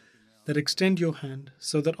that extend your hand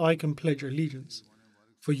so that I can pledge allegiance,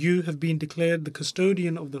 for you have been declared the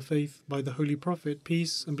custodian of the faith by the Holy Prophet,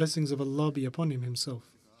 peace and blessings of Allah be upon him himself.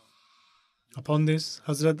 Upon this,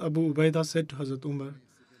 Hazrat Abu Ubaidah said to Hazrat Umar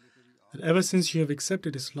that ever since you have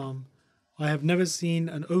accepted Islam, I have never seen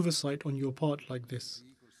an oversight on your part like this.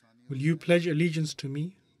 Will you pledge allegiance to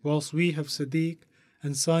me, whilst we have Siddiq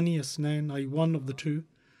and Sani Asnain, i.e. one of the 2,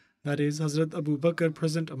 that is, Hazrat Abu Bakr,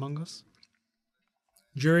 present among us?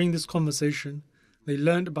 During this conversation, they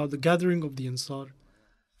learned about the gathering of the Ansar,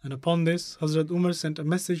 and upon this, Hazrat Umar sent a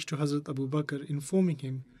message to Hazrat Abu Bakr informing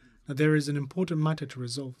him that there is an important matter to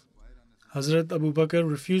resolve. Hazrat Abu Bakr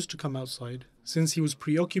refused to come outside since he was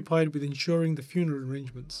preoccupied with ensuring the funeral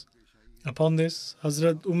arrangements. Upon this,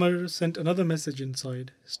 Hazrat Umar sent another message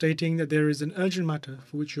inside, stating that there is an urgent matter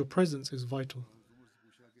for which your presence is vital.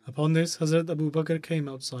 Upon this, Hazrat Abu Bakr came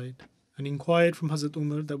outside and inquired from Hazrat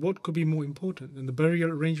Umar that what could be more important than the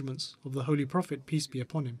burial arrangements of the Holy Prophet, peace be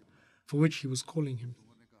upon him, for which he was calling him.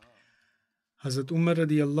 Hazrat Umar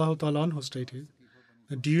radiallahu ta'ala anhu stated,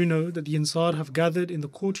 do you know that the Ansar have gathered in the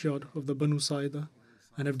courtyard of the Banu Sa'idah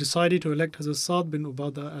and have decided to elect Hazrat Sa'd bin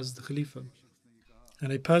Ubadah as the Khalifa?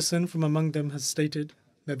 And a person from among them has stated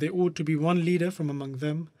that there ought to be one leader from among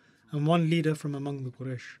them and one leader from among the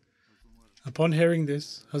Quraysh. Upon hearing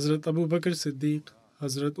this, Hazrat Abu Bakr Siddiq,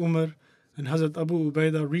 Hazrat Umar and Hazrat Abu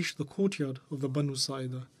Ubaidah reached the courtyard of the Banu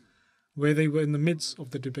Sa'idah, where they were in the midst of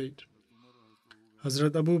the debate.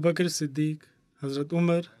 Hazrat Abu Bakr Siddiq, Hazrat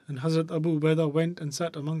Umar and Hazrat Abu Ubaidah went and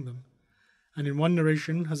sat among them. And in one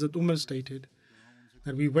narration, Hazrat Umar stated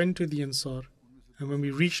that we went to the Ansar, and when we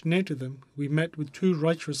reached near to them, we met with two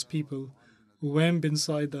righteous people, Uwaym bin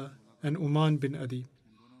Sa'idah and Uman bin Adi.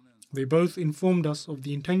 They both informed us of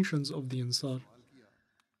the intentions of the Ansar.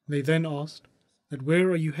 They then asked that where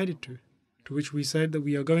are you headed to which we said that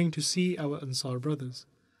we are going to see our Ansar brothers.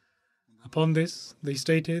 Upon this, they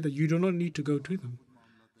stated that you do not need to go to them.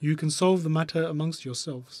 You can solve the matter amongst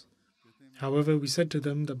yourselves. However, we said to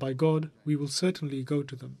them that by God, we will certainly go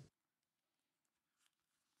to them.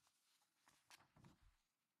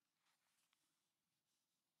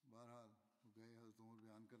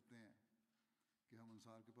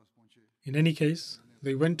 In any case,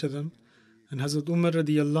 they went to them, and Hazrat Umar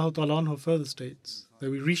radiallahu ta'ala anhu further states that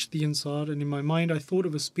we reached the Ansar, and in my mind I thought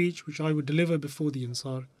of a speech which I would deliver before the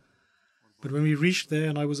Ansar. But when we reached there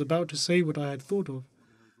and I was about to say what I had thought of,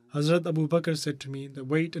 Hazrat Abu Bakr said to me that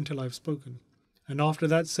wait until I have spoken, and after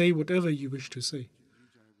that say whatever you wish to say.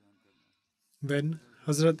 Then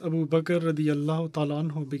Hazrat Abu Bakr radiallahu ta'ala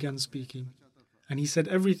anhu began speaking, and he said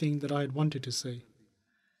everything that I had wanted to say.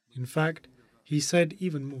 In fact, he said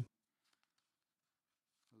even more.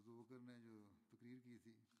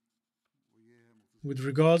 With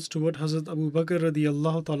regards to what Hazrat Abu Bakr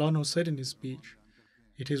radiallahu ta'ala anhu said in his speech,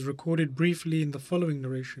 it is recorded briefly in the following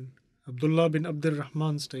narration. Abdullah bin Abdur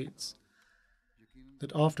Rahman states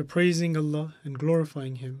that after praising Allah and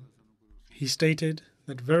glorifying Him, he stated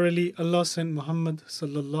that verily Allah sent Muhammad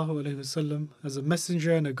sallallahu alaihi wasallam as a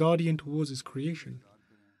messenger and a guardian towards His creation,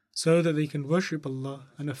 so that they can worship Allah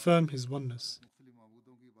and affirm His oneness.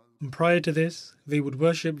 And prior to this, they would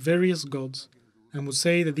worship various gods and would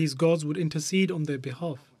say that these gods would intercede on their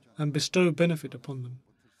behalf and bestow benefit upon them,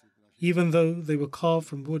 even though they were carved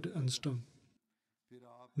from wood and stone.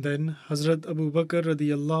 Then Hazrat Abu Bakr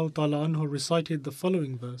radiallahu ta'ala anhu recited the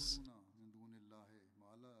following verse.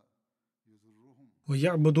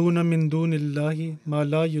 وَيَعْبُدُونَ مِن دُونِ اللَّهِ مَا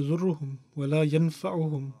لَا يَضُرُّهُمْ وَلَا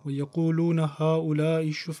يَنْفَعُهُمْ وَيَقُولُونَ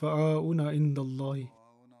هَؤُلَاءِ شُفَعَاؤُنَا عِندَ اللَّهِ.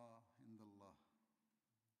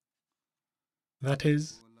 That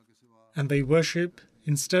is, and they worship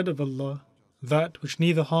instead of Allah that which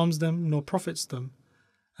neither harms them nor profits them,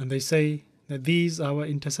 and they say that these are our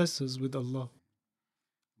intercessors with Allah.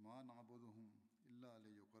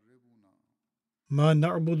 مَا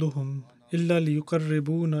نَعْبُدُهُمْ إِلَّا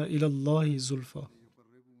لِيُقَرِّبُونَ إِلَى اللَّهِ زُلْفَى.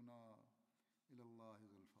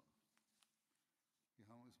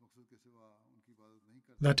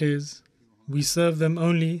 That is, we serve them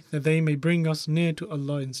only that they may bring us near to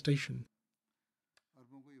Allah in station.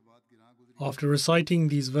 After reciting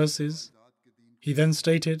these verses, he then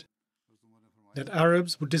stated that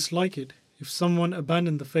Arabs would dislike it if someone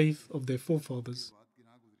abandoned the faith of their forefathers.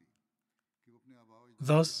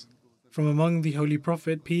 Thus, from among the Holy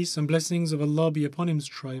Prophet, peace and blessings of Allah be upon him's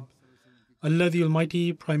tribe, Allah the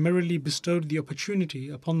Almighty primarily bestowed the opportunity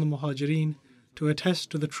upon the Muhajirin to attest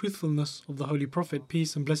to the truthfulness of the Holy Prophet,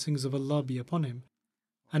 peace and blessings of Allah be upon him,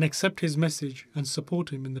 and accept his message and support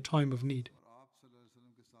him in the time of need.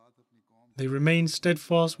 They remained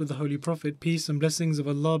steadfast with the Holy Prophet, peace and blessings of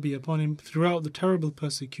Allah be upon him, throughout the terrible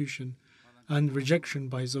persecution and rejection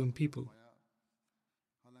by his own people.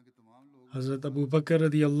 Hazrat Abu Bakr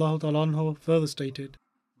radiallahu ta'ala anhu further stated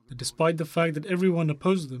that despite the fact that everyone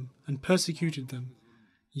opposed them and persecuted them,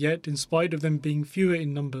 yet in spite of them being fewer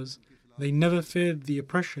in numbers, they never feared the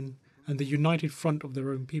oppression and the united front of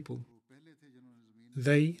their own people.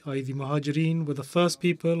 They, i.e. the Muhajirin, were the first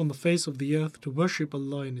people on the face of the earth to worship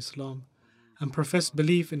Allah in Islam and profess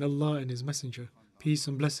belief in Allah and His Messenger, peace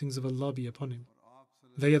and blessings of Allah be upon him.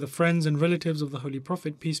 They are the friends and relatives of the Holy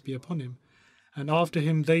Prophet, peace be upon him, and after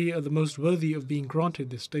him they are the most worthy of being granted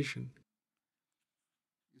this station.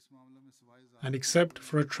 And except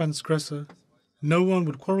for a transgressor, no one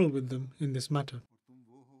would quarrel with them in this matter.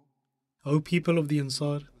 O people of the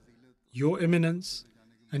Ansar, your eminence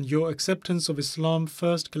and your acceptance of Islam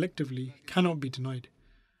first collectively cannot be denied,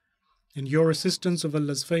 and your assistance of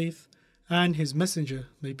Allah's faith and His Messenger,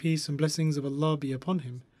 may peace and blessings of Allah be upon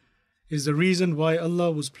him, is the reason why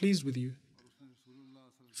Allah was pleased with you.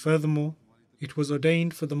 Furthermore, it was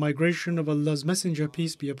ordained for the migration of Allah's Messenger,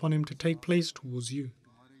 peace be upon him, to take place towards you.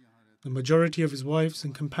 The majority of his wives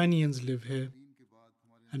and companions live here,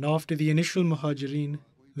 and after the initial Muhajirin,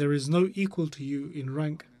 there is no equal to you in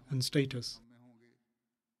rank and status.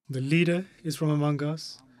 The leader is from among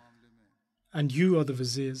us, and you are the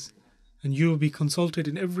viziers, and you will be consulted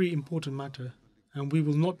in every important matter, and we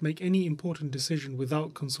will not make any important decision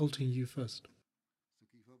without consulting you first.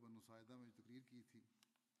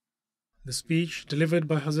 The speech delivered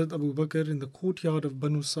by Hazrat Abu Bakr in the courtyard of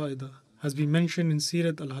Banu Sa'idah has been mentioned in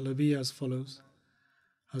Sirat al-Halabiyya as follows.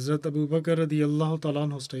 Hazrat Abu Bakr radiyallahu ta'ala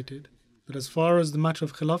anhu stated that as far as the matter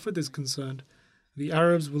of Khilafat is concerned, the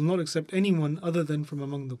Arabs will not accept anyone other than from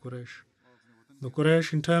among the Quraysh. The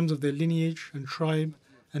Quraysh, in terms of their lineage and tribe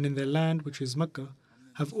and in their land, which is Mecca,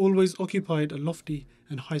 have always occupied a lofty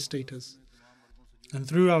and high status. And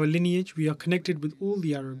through our lineage we are connected with all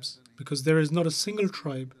the Arabs, because there is not a single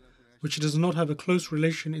tribe which does not have a close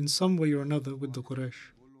relation in some way or another with the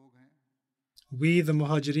Quraysh. We, the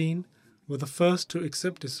Muhajirin, were the first to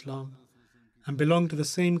accept Islam and belong to the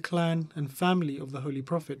same clan and family of the Holy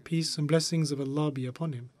Prophet, peace and blessings of Allah be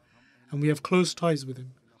upon him, and we have close ties with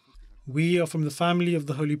him. We are from the family of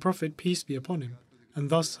the Holy Prophet, peace be upon him, and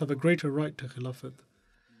thus have a greater right to Khilafat.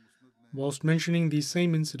 Whilst mentioning these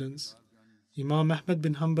same incidents, Imam Ahmad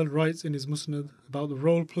bin Hanbal writes in his Musnad about the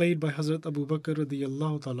role played by Hazrat Abu Bakr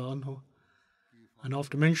radiyallahu ta'ala anhu. And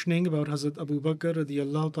after mentioning about Hazrat Abu Bakr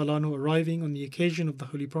radiyallahu ta'ala anhu arriving on the occasion of the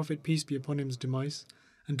Holy Prophet, peace be upon him's demise,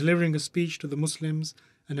 and delivering a speech to the Muslims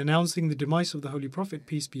and announcing the demise of the Holy Prophet,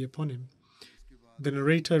 peace be upon him, the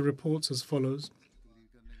narrator reports as follows.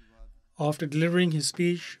 After delivering his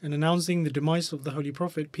speech and announcing the demise of the Holy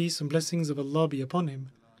Prophet, peace and blessings of Allah be upon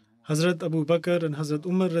him, Hazrat Abu Bakr and Hazrat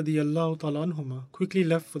Umar radiyallahu ta'ala anhuma quickly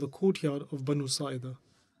left for the courtyard of Banu Sa'idah.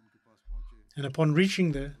 And upon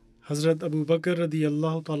reaching there, Hazrat Abu Bakr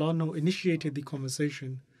radiyallahu ta'ala anhu initiated the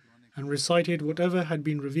conversation and recited whatever had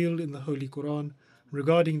been revealed in the Holy Quran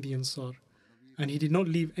regarding the Ansar, and he did not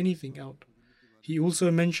leave anything out. He also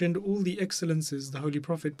mentioned all the excellences the Holy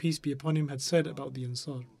Prophet, peace be upon him, had said about the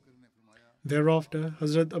Ansar. Thereafter,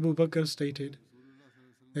 Hazrat Abu Bakr stated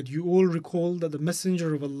that you all recall that the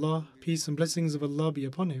Messenger of Allah, peace and blessings of Allah be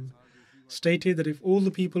upon him, stated that if all the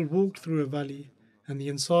people walked through a valley and the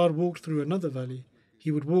Ansar walked through another valley, he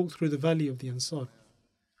would walk through the valley of the Ansar.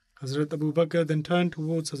 Hazrat Abu Bakr then turned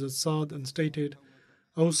towards Hazrat Sa'd and stated,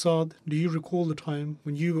 O Sa'd, do you recall the time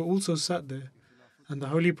when you were also sat there, and the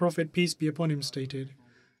Holy Prophet, peace be upon him, stated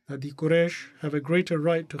that the Quraysh have a greater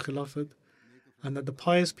right to Khilafat, and that the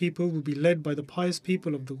pious people will be led by the pious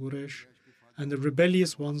people of the Quraysh, and the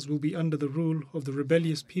rebellious ones will be under the rule of the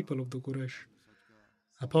rebellious people of the Quraysh.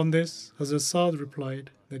 Upon this, Hazrat Sa'd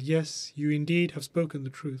replied that yes, you indeed have spoken the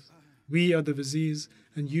truth. We are the viziers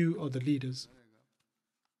and you are the leaders.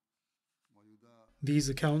 These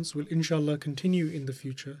accounts will inshallah continue in the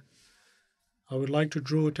future. I would like to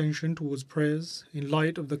draw attention towards prayers in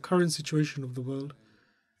light of the current situation of the world.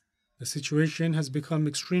 The situation has become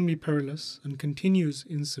extremely perilous and continues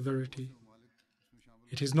in severity.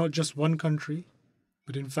 It is not just one country,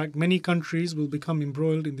 but in fact many countries will become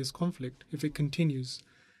embroiled in this conflict if it continues,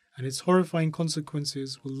 and its horrifying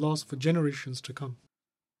consequences will last for generations to come.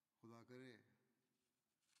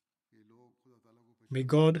 May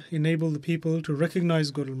God enable the people to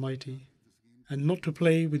recognize God Almighty and not to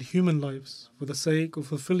play with human lives for the sake of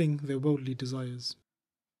fulfilling their worldly desires.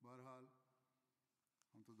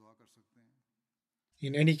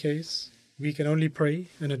 In any case, we can only pray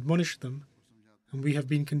and admonish them, and we have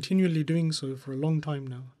been continually doing so for a long time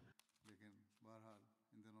now.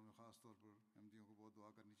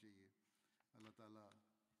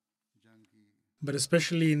 But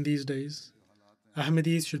especially in these days,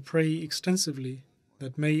 Ahmadis should pray extensively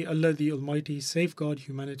that may Allah the Almighty safeguard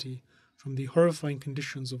humanity from the horrifying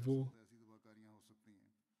conditions of war,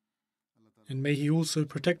 and may He also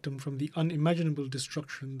protect them from the unimaginable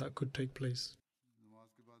destruction that could take place.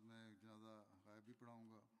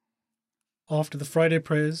 After the Friday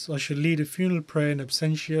prayers, I shall lead a funeral prayer in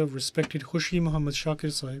absentia of respected Khushi Muhammad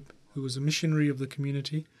Shakir Sahib, who was a missionary of the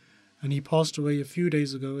community, and he passed away a few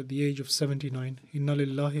days ago at the age of 79. Inna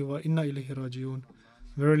lillahi wa inna ilayhi raji'un.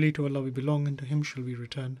 Verily to Allah we belong, and to Him shall we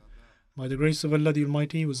return. By the grace of Allah the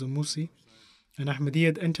Almighty, he was a Musi, and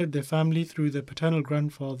Ahmadiyyat entered their family through their paternal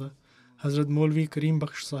grandfather, Hazrat Maulvi Karim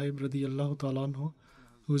Bakhsh Sahib radiyallahu ta'ala anhu,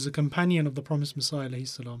 who was a companion of the promised Messiah alayhi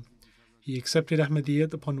salam. He accepted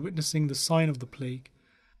Ahmadiyyat upon witnessing the sign of the plague.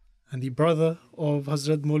 And the brother of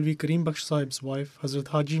Hazrat Maulvi Karim Bakhsh Sahib's wife, Hazrat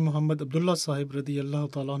Haji Muhammad Abdullah Sahib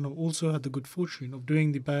radiyallahu ta'ala anhu, also had the good fortune of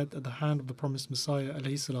doing the bai'at at the hand of the promised Messiah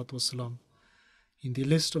alayhi salatu wasalam. In the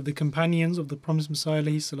list of the companions of the promised Messiah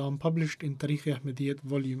alayhi salam published in Tarikh Ahmadiyyat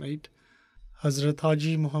volume 8, Hazrat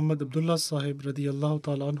Haji Muhammad Abdullah Sahib radiyallahu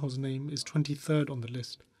ta'ala anhu's name is 23rd on the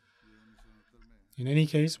list. In any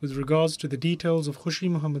case, with regards to the details of Khushi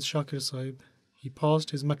Muhammad Shakir Sahib, he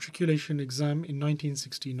passed his matriculation exam in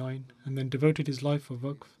 1969 and then devoted his life for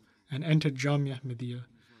Waqf and entered Jamia Ahmadiyya.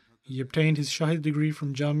 He obtained his Shahid degree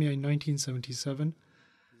from Jamia in 1977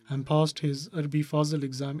 and passed his Arabi Fazil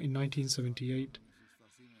exam in 1978.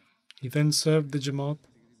 He then served the Jamaat,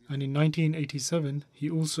 and in 1987 he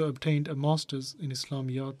also obtained a master's in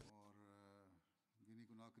Islamiyat.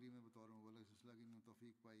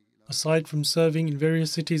 Aside from serving in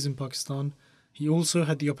various cities in Pakistan, he also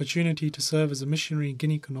had the opportunity to serve as a missionary in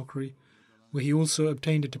Guinea-Conakry, where he also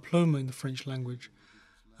obtained a diploma in the French language.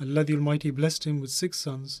 Allah the Almighty blessed him with 6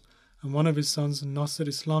 sons, and one of his sons, Nasir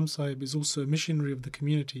Islam Sahib, is also a missionary of the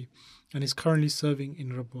community and is currently serving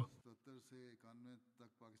in Rabwa.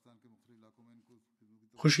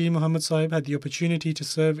 Khushi Muhammad Sahib had the opportunity to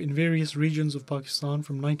serve in various regions of Pakistan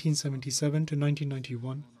from 1977 to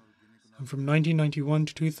 1991. And from 1991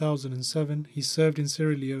 to 2007, he served in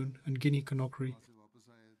Sierra Leone and Guinea-Conakry.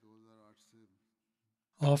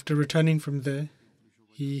 After returning from there,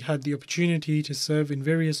 he had the opportunity to serve in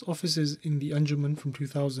various offices in the Anjuman from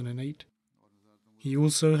 2008. He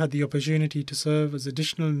also had the opportunity to serve as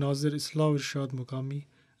additional Nazir Islah Irshad Muqami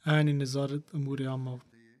and in Nazarat Amur Amma.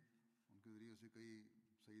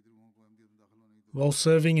 While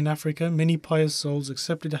serving in Africa, many pious souls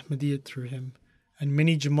accepted Ahmadiyyat through him, and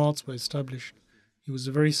many Jamaats were established. He was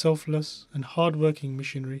a very selfless and hard-working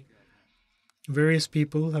missionary. Various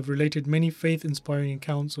people have related many faith-inspiring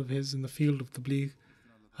accounts of his in the field of Tabligh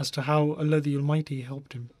as to how Allah the Almighty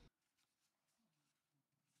helped him.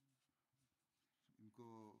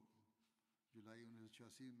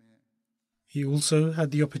 He also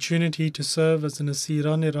had the opportunity to serve as an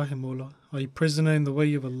Asirane Rahimullah, a prisoner in the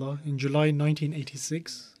way of Allah, in July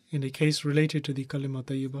 1986 in a case related to the Kalima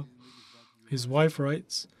Tayyibah. His wife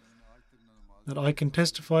writes that I can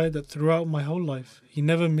testify that throughout my whole life, he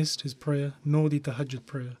never missed his prayer nor the Tahajjud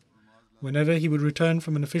prayer. Whenever he would return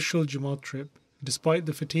from an official Jamaat trip, despite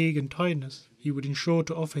the fatigue and tiredness, he would ensure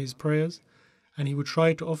to offer his prayers, and he would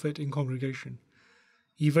try to offer it in congregation.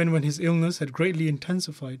 Even when his illness had greatly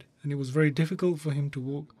intensified and it was very difficult for him to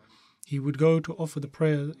walk, he would go to offer the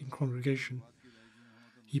prayer in congregation.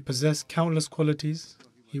 He possessed countless qualities.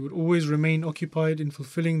 He would always remain occupied in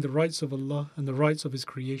fulfilling the rights of Allah and the rights of His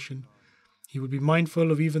creation. He would be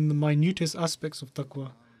mindful of even the minutest aspects of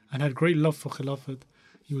taqwa and had great love for Khilafat.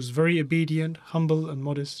 He was very obedient, humble and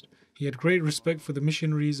modest. He had great respect for the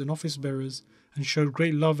missionaries and office bearers and showed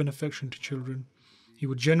great love and affection to children. He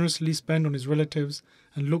would generously spend on his relatives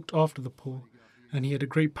and looked after the poor, and he had a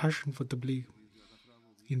great passion for Tabligh.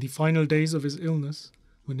 In the final days of his illness,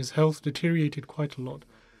 when his health deteriorated quite a lot,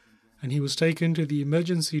 and he was taken to the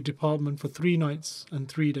emergency department for 3 nights and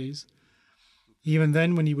 3 days. Even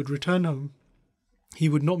then, when he would return home, he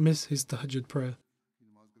would not miss his Tahajjud prayer.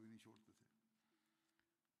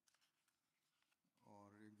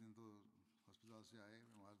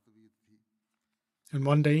 And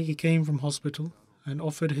one day he came from hospital and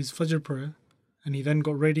offered his Fajr prayer, and he then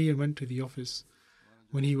got ready and went to the office.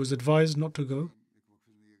 When he was advised not to go,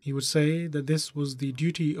 he would say that this was the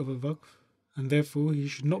duty of a Waqf, and therefore he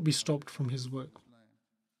should not be stopped from his work.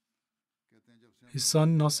 His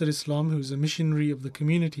son Nasir Islam, who is a missionary of the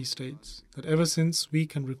community, states that ever since we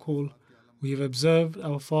can recall, we have observed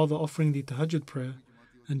our father offering the Tahajjud prayer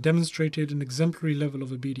and demonstrated an exemplary level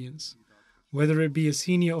of obedience. Whether it be a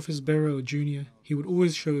senior office bearer or junior, he would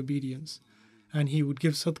always show obedience, and he would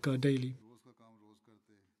give sadaqah daily.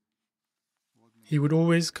 He would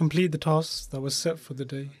always complete the tasks that were set for the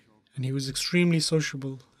day, and he was extremely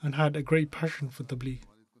sociable and had a great passion for Tabligh.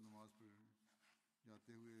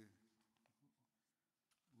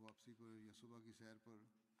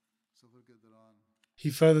 He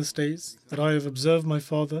further states that I have observed my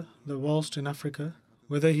father that whilst in Africa,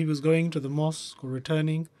 whether he was going to the mosque or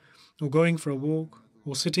returning, or going for a walk,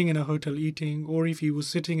 or sitting in a hotel eating, or if he was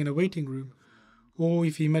sitting in a waiting room, or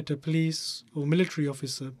if he met a police or military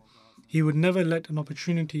officer, he would never let an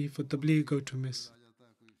opportunity for Tabligh go to miss.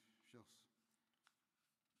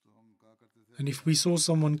 And if we saw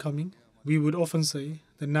someone coming, we would often say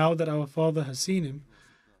that now that our father has seen him,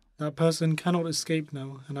 That person cannot escape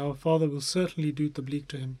now, and our father will certainly do tabligh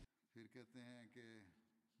to him.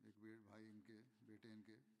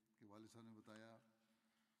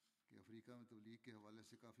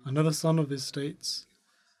 Another son of his states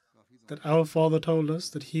that our father told us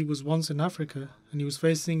that he was once in Africa and he was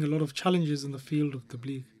facing a lot of challenges in the field of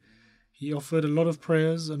tabligh. He offered a lot of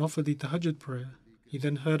prayers and offered the tahajjud prayer. He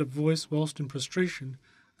then heard a voice whilst in prostration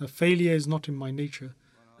that failure is not in my nature,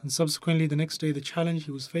 and subsequently the next day the challenge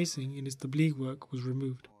he was facing in his tabligh work was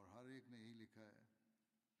removed.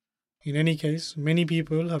 In any case, many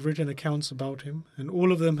people have written accounts about him, and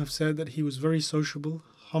all of them have said that he was very sociable,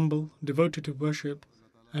 humble, devoted to worship,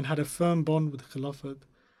 and had a firm bond with Khilafat,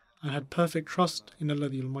 and had perfect trust in Allah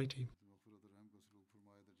the Almighty.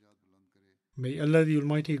 May Allah the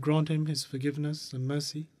Almighty grant him His forgiveness and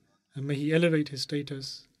mercy, and may He elevate his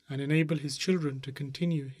status and enable his children to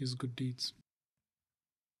continue his good deeds.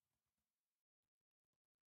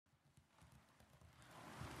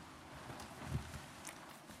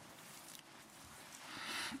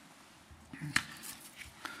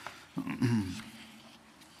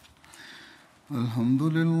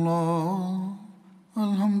 Alhamdulillah,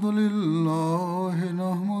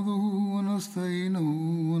 nahmaduhu wa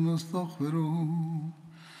nasta'inuhu wa nastaghfiruh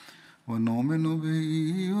wa nu'minu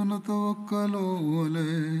bihi wa natawakkalu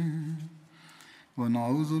alayhi wa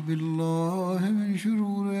na'udhu billahi min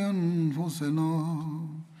shururi anfusina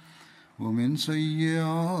wa min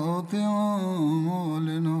sayyiati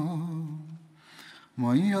a'malina.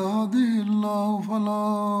 Man yahdihillahu fala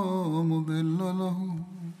mudilla lahu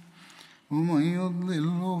ومن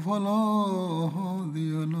يضلل فلا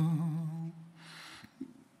هادي له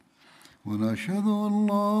ونشهد أن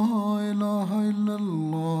لا إله إلا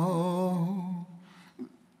الله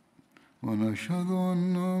ونشهد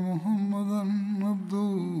أن محمدا عبده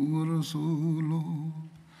ورسوله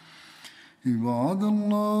عباد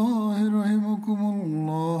الله رحمكم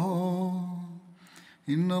الله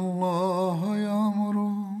إن الله يأمر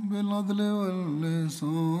بالعدل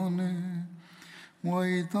والإحسان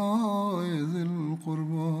وإيتاء ذي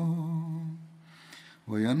القربى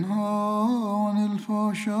وينهى عن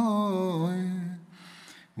الفحشاء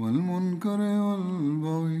والمنكر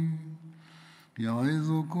والبغي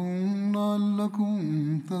يعظكم لعلكم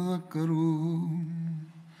تذكرون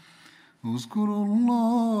اذكروا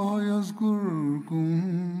الله يذكركم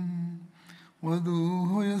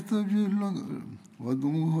وادعوه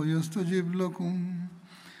يستجب لكم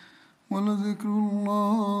ولذكر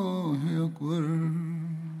الله أكبر.